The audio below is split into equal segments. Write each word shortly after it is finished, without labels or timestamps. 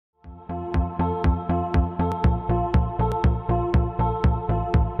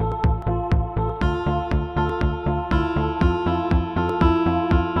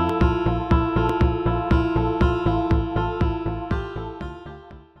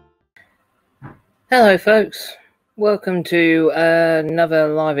Hello folks, welcome to another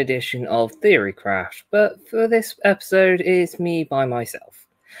live edition of Theorycraft, but for this episode it's me by myself.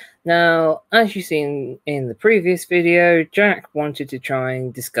 Now, as you've seen in the previous video, Jack wanted to try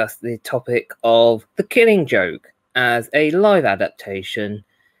and discuss the topic of The Killing Joke as a live adaptation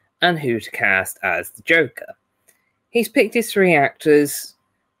and who to cast as the Joker. He's picked his three actors,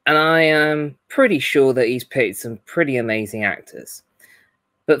 and I am pretty sure that he's picked some pretty amazing actors.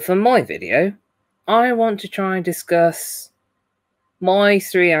 But for my video, I want to try and discuss my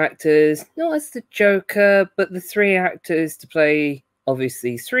three actors, not as the Joker, but the three actors to play,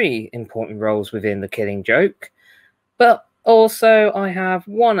 obviously, three important roles within The Killing Joke. But also, I have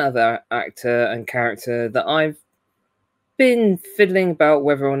one other actor and character that I've been fiddling about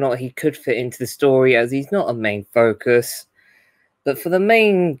whether or not he could fit into the story, as he's not a main focus. But for the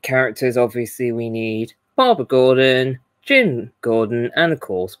main characters, obviously, we need Barbara Gordon, Jim Gordon, and of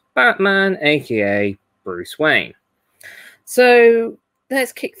course, Batman, aka Bruce Wayne. So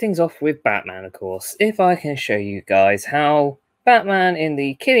let's kick things off with Batman, of course. If I can show you guys how Batman in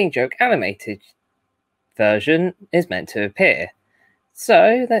the Killing Joke animated version is meant to appear.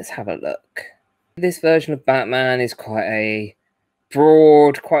 So let's have a look. This version of Batman is quite a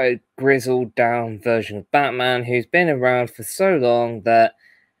broad, quite a grizzled down version of Batman who's been around for so long that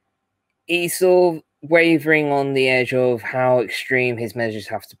he's sort of wavering on the edge of how extreme his measures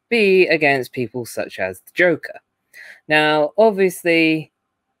have to be against people such as the Joker. Now, obviously,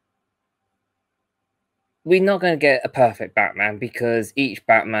 we're not going to get a perfect Batman because each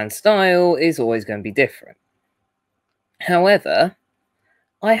Batman style is always going to be different. However,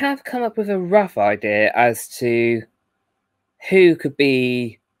 I have come up with a rough idea as to who could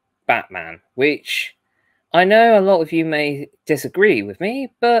be Batman, which I know a lot of you may disagree with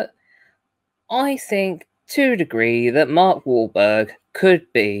me, but I think to a degree that Mark Wahlberg could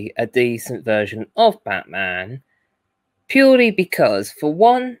be a decent version of Batman, purely because, for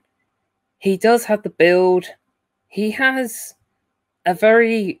one, he does have the build, he has a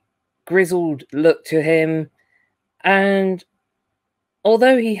very grizzled look to him, and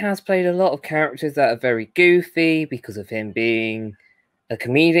although he has played a lot of characters that are very goofy because of him being a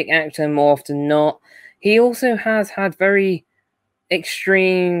comedic actor more often than not, he also has had very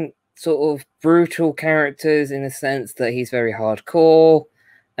extreme sort of brutal characters in the sense that he's very hardcore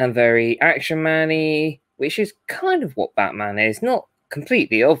and very action man-y, which is kind of what Batman is. Not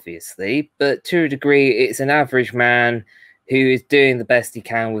completely, obviously, but to a degree, it's an average man who is doing the best he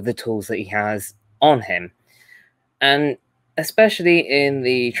can with the tools that he has on him. And especially in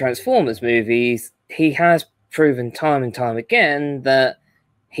the Transformers movies, he has proven time and time again that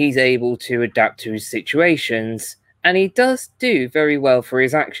he's able to adapt to his situations, and he does do very well for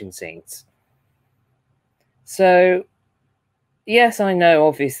his action scenes. So, yes, I know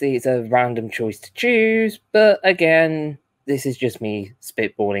obviously it's a random choice to choose, but again, this is just me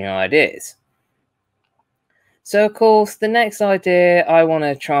spitballing ideas. So, of course, the next idea I want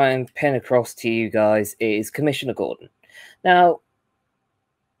to try and pin across to you guys is Commissioner Gordon. Now,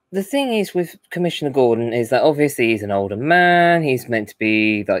 the thing is with Commissioner Gordon is that obviously he's an older man, he's meant to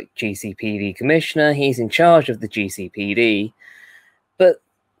be like GCPD commissioner, he's in charge of the GCPD, but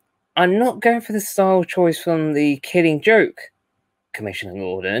I'm not going for the style choice from the Killing Joke Commissioner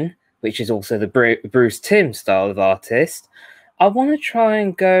Gordon, which is also the Bruce Timm style of artist. I want to try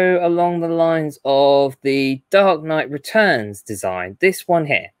and go along the lines of the Dark Knight Returns design, this one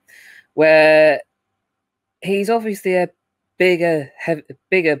here, where he's obviously a bigger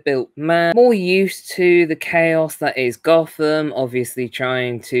built man, more used to the chaos that is Gotham, obviously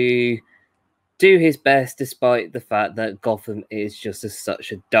trying to do his best despite the fact that Gotham is just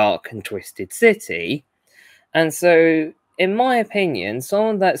such a dark and twisted city. And so, in my opinion,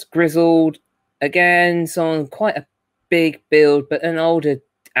 someone that's grizzled, again, someone quite a big build, but an older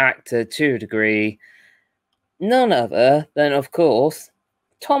actor to a degree, none other than, of course,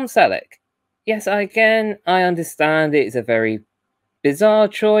 Tom Selleck. Yes, again, I understand it's a very bizarre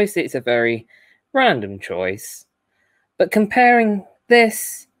choice, it's a very random choice, but comparing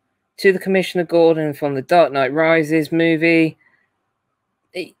this to the Commissioner Gordon from the Dark Knight Rises movie,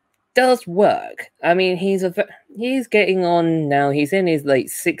 it does work. I mean, he's getting on now, he's in his late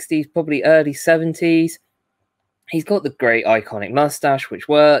 60s, probably early 70s. He's got the great iconic mustache, which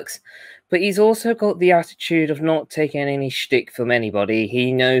works, but he's also got the attitude of not taking any shtick from anybody.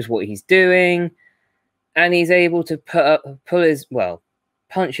 He knows what he's doing, and he's able to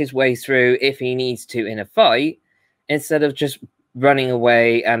punch his way through if he needs to in a fight, instead of just running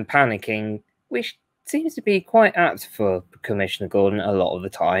away and panicking, which seems to be quite apt for Commissioner Gordon a lot of the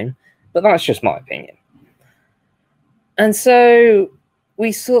time, but that's just my opinion. And so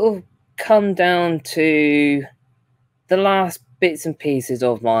we sort of come down to the last bits and pieces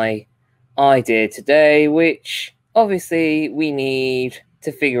of my idea today, which obviously we need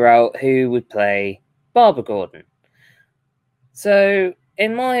to figure out who would play Barbara Gordon. So,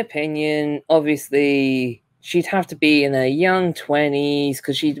 in my opinion, obviously she'd have to be in her young 20s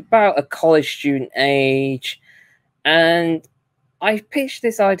because she's about a college student age. And I pitched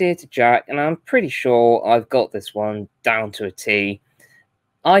this idea to Jack, and I'm pretty sure I've got this one down to a T.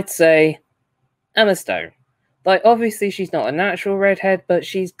 I'd say Emma Stone. Like, obviously, she's not a natural redhead, but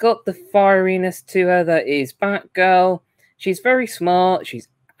she's got the fieriness to her that is Batgirl. She's very smart. She's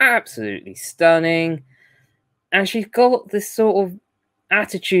absolutely stunning. And she's got this sort of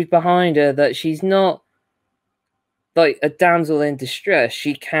attitude behind her that she's not like a damsel in distress.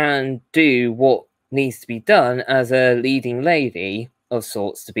 She can do what needs to be done as a leading lady of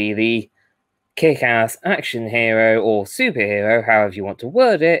sorts to be the kick-ass action hero or superhero, however you want to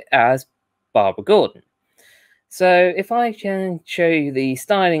word it, as Barbara Gordon. So if I can show you the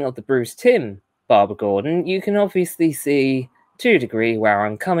styling of the Bruce Timm Barbara Gordon, you can obviously see to a degree where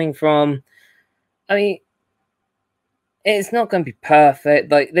I'm coming from. I mean, it's not going to be perfect.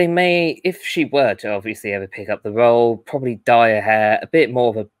 Like, they may, if she were to obviously ever pick up the role, probably dye her hair a bit more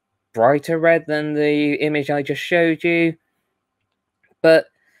of a brighter red than the image I just showed you. But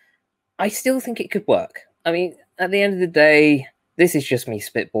I still think it could work. I mean, at the end of the day, this is just me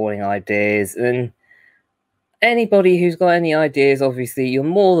spitballing ideas, and anybody who's got any ideas, obviously, you're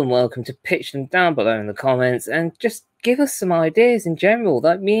more than welcome to pitch them down below in the comments and just give us some ideas in general.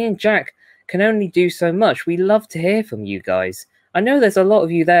 Like, me and Jack can only do so much. We love to hear from you guys. I know there's a lot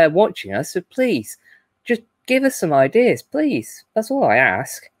of you there watching us, so please, just give us some ideas, please. That's all I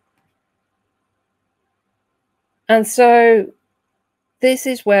ask. And so, this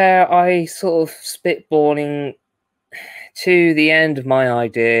is where I sort of spitballing to the end of my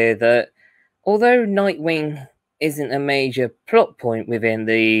idea that although Nightwing isn't a major plot point within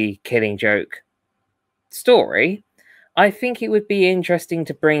the Killing Joke story, I think it would be interesting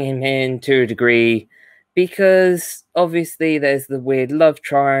to bring him in to a degree because obviously there's the weird love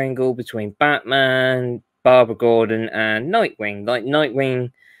triangle between Batman, Barbara Gordon, and Nightwing. Like,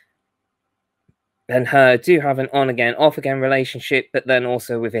 Nightwing and her do have an on-again, off-again relationship, but then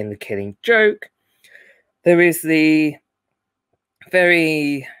also within the Killing Joke, there is the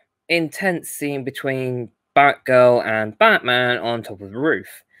very intense scene between Batgirl and Batman on top of the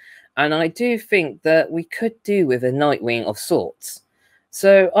roof. And I do think that we could do with a Nightwing of sorts.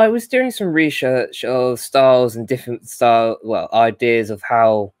 So I was doing some research of styles and different ideas of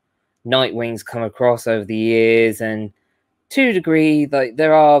how Nightwings come across over the years, and to a degree, like,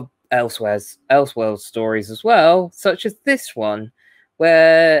 there are Elseworld stories as well, such as this one,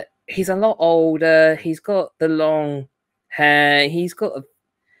 where he's a lot older, he's got the long hair, he's got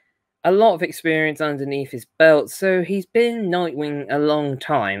a lot of experience underneath his belt, so he's been Nightwing a long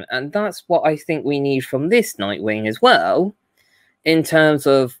time, and that's what I think we need from this Nightwing as well, in terms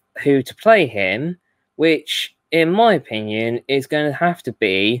of who to play him, which, in my opinion, is going to have to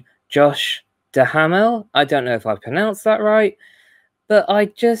be Josh Duhamel. I don't know if I pronounced that right, but I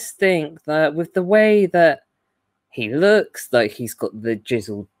just think that with the way that he looks, like, he's got the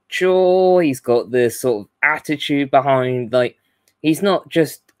chiseled jaw, he's got this sort of attitude behind, like, he's not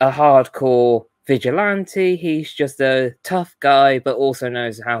just a hardcore vigilante, he's just a tough guy, but also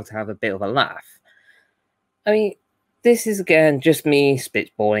knows how to have a bit of a laugh. I mean, this is, again, just me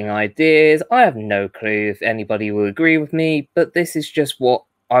spitballing ideas. I have no clue if anybody will agree with me, but this is just what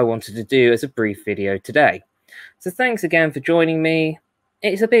I wanted to do as a brief video today. So thanks again for joining me.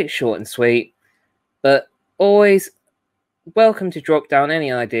 It's a bit short and sweet, but always welcome to drop down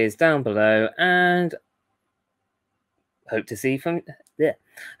any ideas down below, and hope to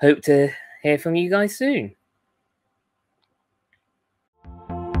hear from you guys soon.